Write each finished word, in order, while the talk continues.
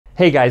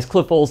Hey guys,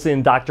 Cliff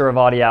Olson, Doctor of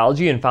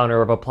Audiology and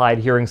founder of Applied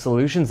Hearing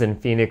Solutions in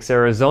Phoenix,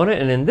 Arizona,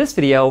 and in this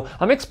video,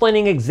 I'm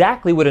explaining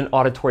exactly what an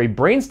auditory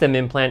brainstem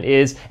implant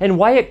is and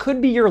why it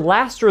could be your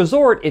last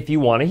resort if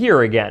you want to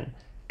hear again.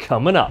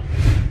 Coming up.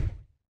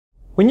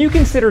 When you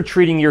consider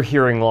treating your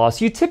hearing loss,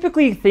 you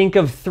typically think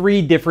of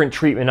three different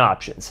treatment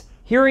options: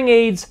 hearing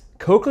aids,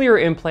 cochlear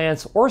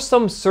implants, or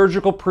some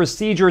surgical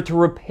procedure to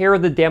repair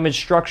the damaged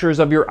structures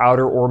of your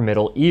outer or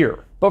middle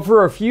ear. But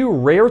for a few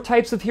rare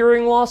types of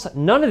hearing loss,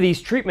 none of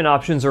these treatment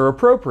options are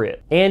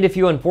appropriate. And if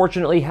you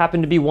unfortunately happen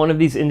to be one of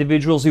these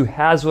individuals who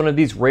has one of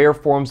these rare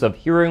forms of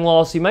hearing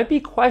loss, you might be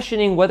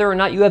questioning whether or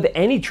not you have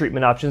any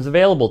treatment options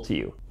available to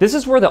you. This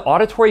is where the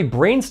auditory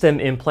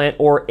brainstem implant,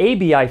 or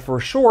ABI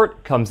for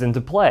short, comes into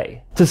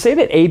play. To say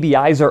that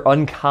ABIs are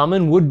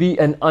uncommon would be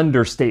an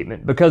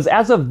understatement, because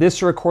as of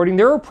this recording,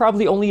 there are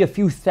probably only a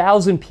few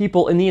thousand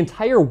people in the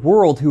entire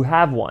world who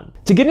have one.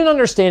 To get an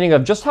understanding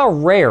of just how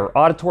rare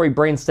auditory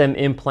brainstem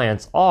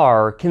implants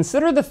are,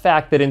 consider the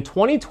fact that in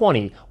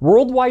 2020,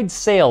 worldwide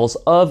sales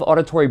of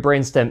auditory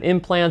brainstem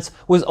implants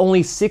was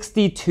only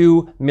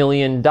 $62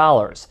 million.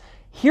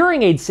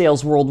 Hearing aid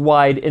sales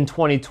worldwide in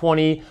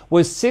 2020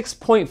 was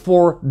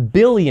 $6.4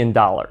 billion.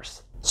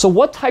 So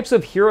what types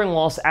of hearing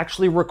loss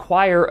actually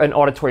require an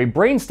auditory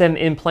brainstem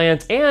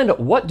implant, and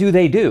what do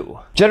they do?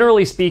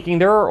 Generally speaking,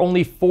 there are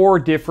only four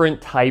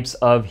different types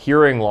of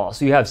hearing loss.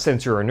 You have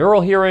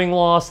sensorineural hearing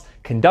loss,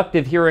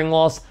 conductive hearing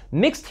loss,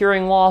 mixed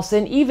hearing loss,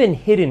 and even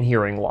hidden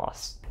hearing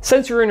loss.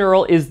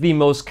 Sensorineural is the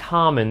most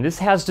common. This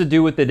has to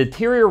do with the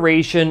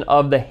deterioration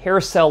of the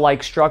hair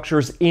cell-like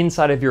structures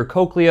inside of your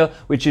cochlea,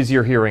 which is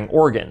your hearing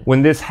organ.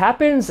 When this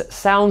happens,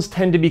 sounds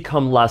tend to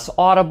become less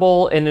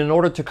audible, and in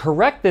order to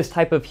correct this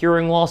type of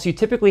hearing loss, you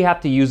typically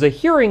have to use a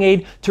hearing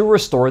aid to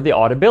restore the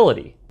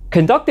audibility.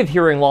 Conductive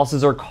hearing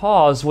losses are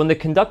caused when the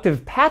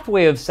conductive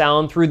pathway of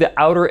sound through the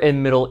outer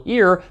and middle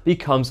ear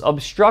becomes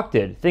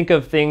obstructed. Think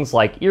of things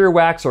like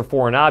earwax or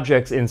foreign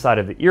objects inside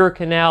of the ear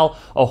canal,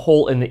 a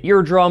hole in the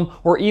eardrum,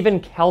 or even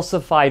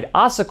calcified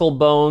ossicle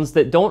bones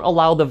that don't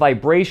allow the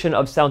vibration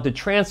of sound to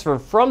transfer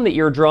from the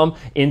eardrum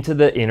into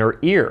the inner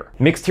ear.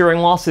 Mixed hearing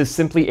loss is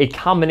simply a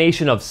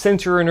combination of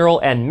sensorineural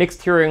and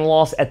mixed hearing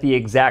loss at the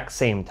exact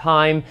same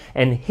time,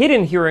 and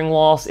hidden hearing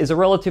loss is a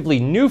relatively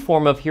new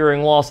form of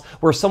hearing loss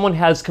where someone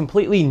has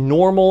completely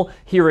normal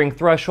hearing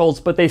thresholds,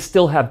 but they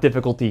still have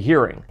difficulty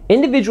hearing.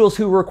 Individuals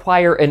who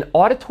require an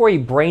auditory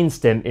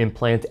brainstem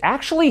implant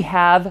actually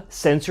have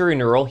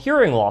sensorineural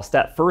hearing loss,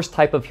 that first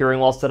type of hearing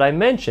loss that I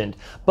mentioned.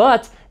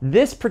 But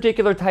this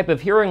particular type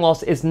of hearing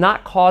loss is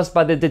not caused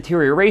by the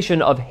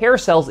deterioration of hair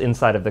cells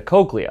inside of the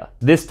cochlea.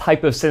 This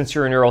type of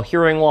sensorineural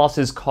hearing loss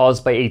is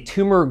caused by a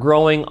tumor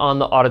growing on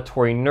the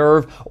auditory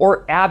nerve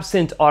or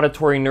absent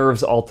auditory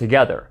nerves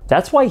altogether.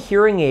 That's why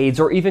hearing aids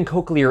or even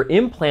cochlear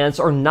implants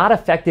are not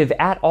effective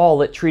at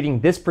all at treating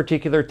this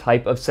particular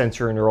type of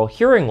sensorineural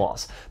hearing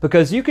loss,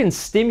 because you can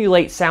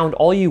stimulate sound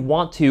all you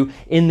want to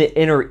in the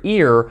inner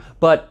ear,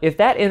 but if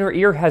that inner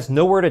ear has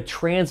nowhere to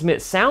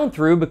transmit sound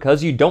through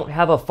because you don't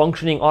have a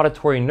functioning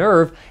auditory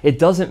nerve, it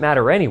doesn't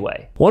matter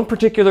anyway. One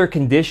particular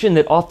condition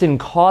that often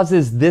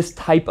causes this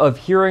type of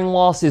hearing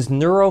loss is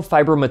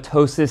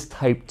neurofibromatosis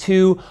type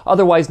 2,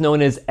 otherwise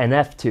known as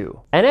NF2.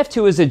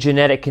 NF2 is a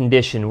genetic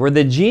condition where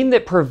the gene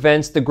that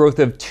prevents the growth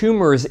of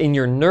tumors in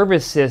your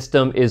nervous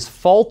system is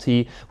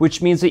faulty,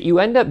 which means that you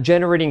end up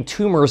generating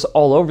tumors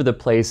all over the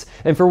place,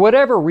 and for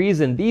whatever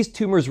reason, these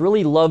tumors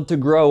really love to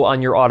grow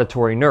on your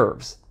auditory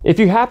nerves. If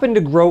you happen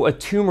to grow a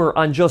tumor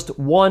on just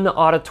one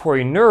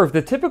auditory nerve,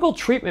 the typical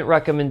treatment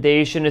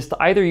recommendation is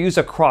to either use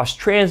a cross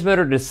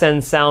transmitter to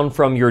send sound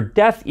from your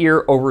deaf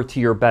ear over to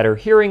your better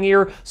hearing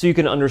ear so you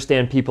can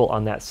understand people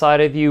on that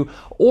side of you,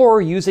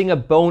 or using a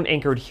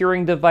bone-anchored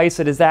hearing device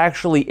that is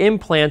actually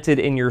implanted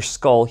in your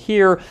skull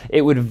here.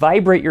 It would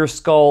vibrate your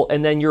skull,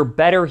 and then your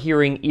better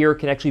hearing ear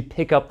can actually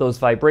pick up those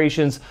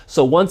vibrations,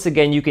 so once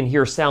again you can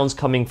hear sounds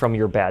coming from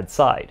your bad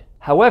side.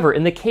 However,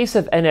 in the case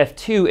of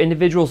NF2,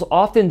 individuals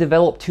often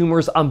develop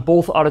tumors on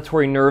both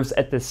auditory nerves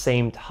at the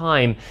same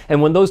time,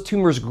 and when those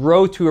tumors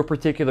grow to a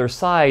particular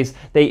size,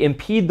 they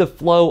impede the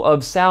flow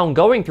of sound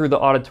going through the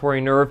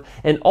auditory nerve,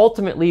 and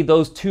ultimately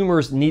those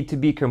tumors need to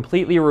be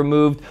completely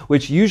removed,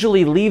 which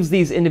usually leaves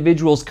these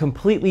individuals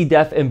completely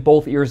deaf in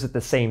both ears at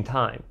the same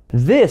time.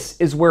 This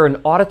is where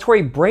an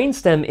auditory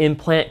brainstem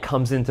implant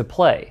comes into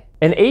play.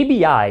 An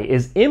ABI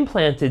is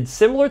implanted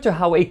similar to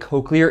how a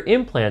cochlear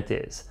implant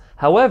is.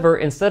 However,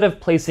 instead of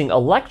placing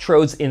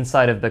electrodes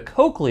inside of the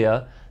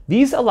cochlea,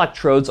 these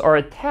electrodes are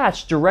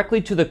attached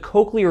directly to the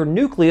cochlear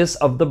nucleus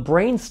of the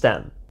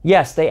brainstem.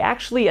 Yes, they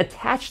actually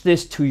attach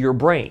this to your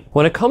brain.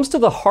 When it comes to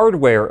the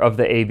hardware of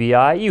the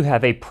ABI, you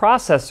have a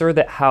processor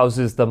that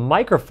houses the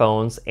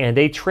microphones and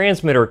a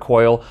transmitter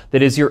coil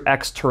that is your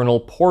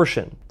external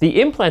portion. The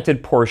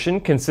implanted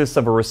portion consists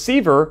of a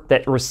receiver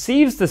that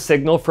receives the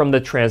signal from the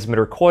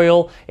transmitter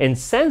coil and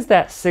sends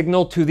that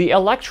signal to the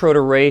electrode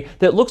array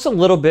that looks a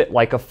little bit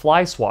like a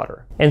fly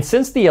swatter. And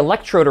since the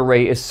electrode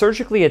array is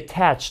surgically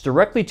attached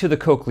directly to the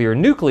cochlear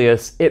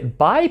nucleus, it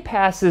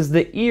bypasses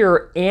the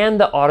ear and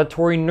the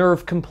auditory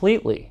nerve completely.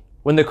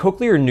 When the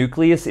cochlear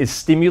nucleus is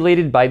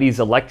stimulated by these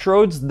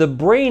electrodes, the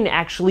brain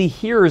actually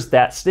hears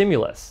that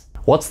stimulus.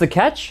 What's the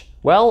catch?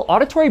 Well,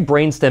 auditory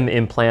brainstem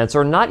implants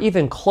are not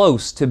even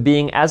close to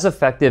being as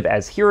effective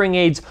as hearing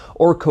aids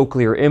or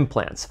cochlear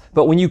implants.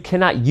 But when you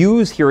cannot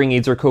use hearing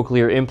aids or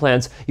cochlear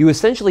implants, you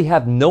essentially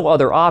have no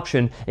other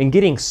option, and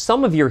getting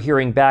some of your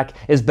hearing back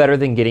is better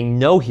than getting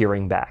no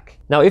hearing back.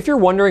 Now, if you're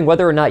wondering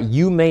whether or not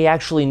you may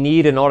actually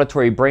need an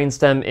auditory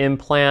brainstem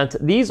implant,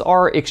 these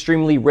are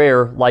extremely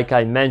rare, like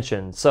I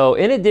mentioned. So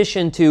in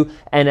addition to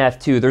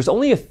NF2, there's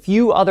only a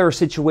few other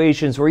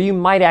situations where you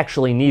might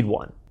actually need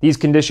one. These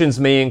conditions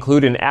may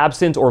include an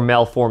absent or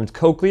malformed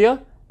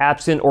cochlea,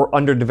 absent or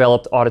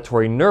underdeveloped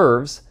auditory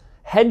nerves,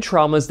 head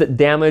traumas that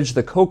damage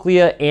the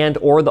cochlea and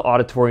or the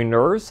auditory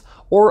nerves,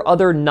 or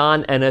other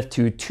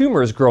non-NF2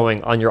 tumors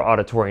growing on your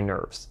auditory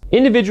nerves.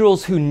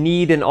 Individuals who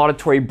need an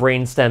auditory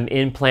brainstem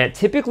implant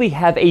typically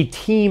have a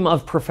team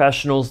of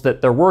professionals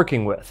that they're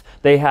working with.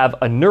 They have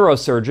a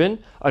neurosurgeon,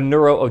 a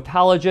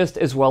neuro-otologist,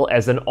 as well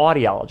as an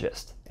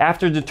audiologist.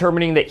 After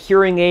determining that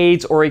hearing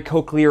aids or a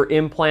cochlear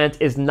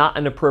implant is not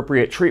an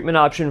appropriate treatment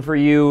option for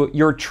you,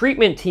 your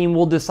treatment team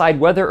will decide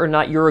whether or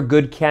not you're a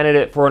good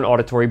candidate for an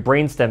auditory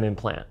brainstem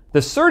implant.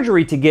 The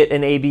surgery to get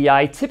an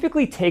ABI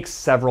typically takes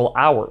several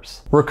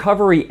hours.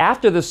 Recovery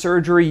after the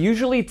surgery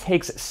usually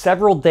takes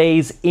several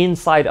days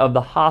inside of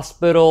the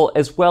hospital,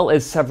 as well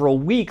as several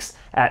weeks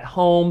at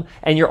home,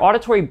 and your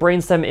auditory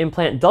brainstem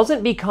implant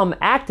doesn't become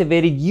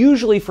activated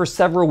usually for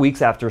several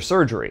weeks after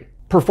surgery.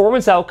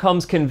 Performance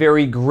outcomes can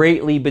vary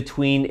greatly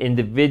between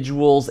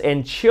individuals,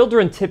 and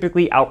children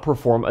typically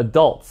outperform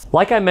adults.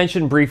 Like I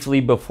mentioned briefly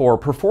before,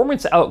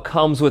 performance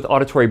outcomes with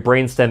auditory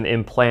brainstem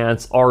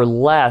implants are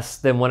less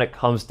than when it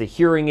comes to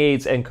hearing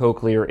aids and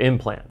cochlear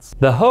implants.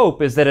 The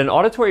hope is that an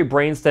auditory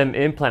brainstem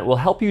implant will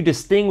help you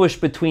distinguish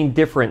between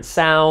different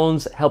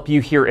sounds, help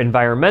you hear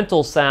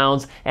environmental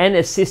sounds, and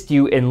assist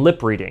you in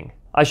lip reading.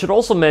 I should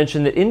also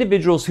mention that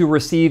individuals who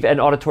receive an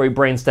auditory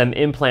brainstem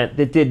implant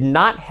that did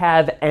not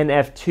have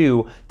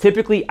NF2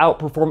 typically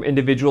outperform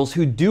individuals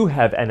who do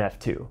have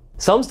NF2.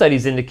 Some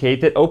studies indicate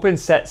that open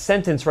set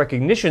sentence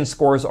recognition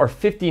scores are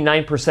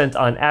 59%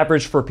 on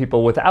average for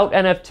people without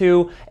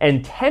NF2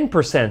 and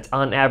 10%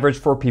 on average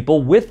for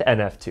people with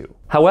NF2.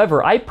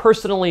 However, I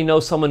personally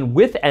know someone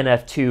with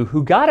NF2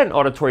 who got an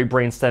auditory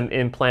brainstem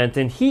implant,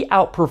 and he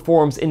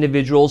outperforms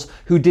individuals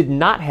who did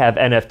not have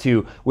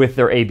NF2 with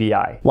their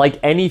ABI. Like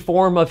any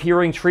form of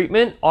hearing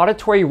treatment,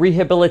 auditory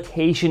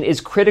rehabilitation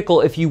is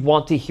critical if you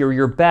want to hear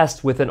your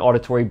best with an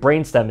auditory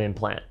brainstem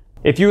implant.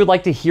 If you would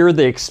like to hear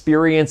the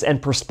experience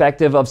and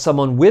perspective of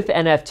someone with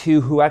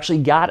NF2 who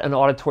actually got an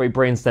auditory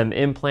brainstem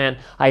implant,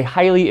 I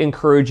highly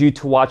encourage you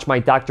to watch my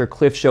Dr.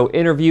 Cliff Show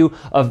interview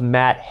of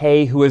Matt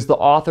Hay, who is the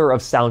author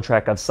of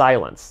Soundtrack of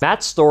Silence.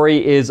 Matt's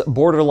story is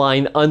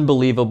borderline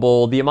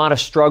unbelievable. The amount of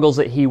struggles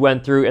that he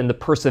went through and the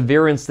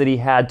perseverance that he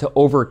had to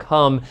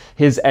overcome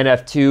his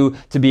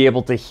NF2 to be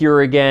able to hear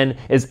again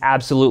is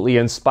absolutely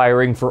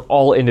inspiring for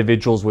all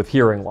individuals with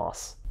hearing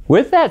loss.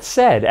 With that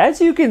said,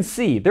 as you can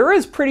see, there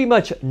is pretty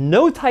much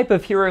no type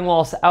of hearing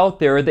loss out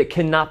there that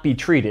cannot be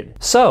treated.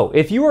 So,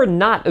 if you are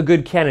not a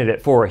good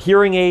candidate for a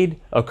hearing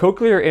aid, a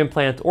cochlear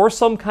implant, or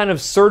some kind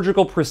of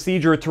surgical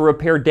procedure to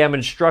repair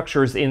damaged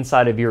structures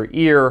inside of your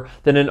ear,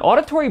 then an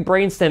auditory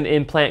brainstem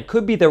implant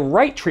could be the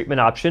right treatment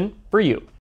option for you.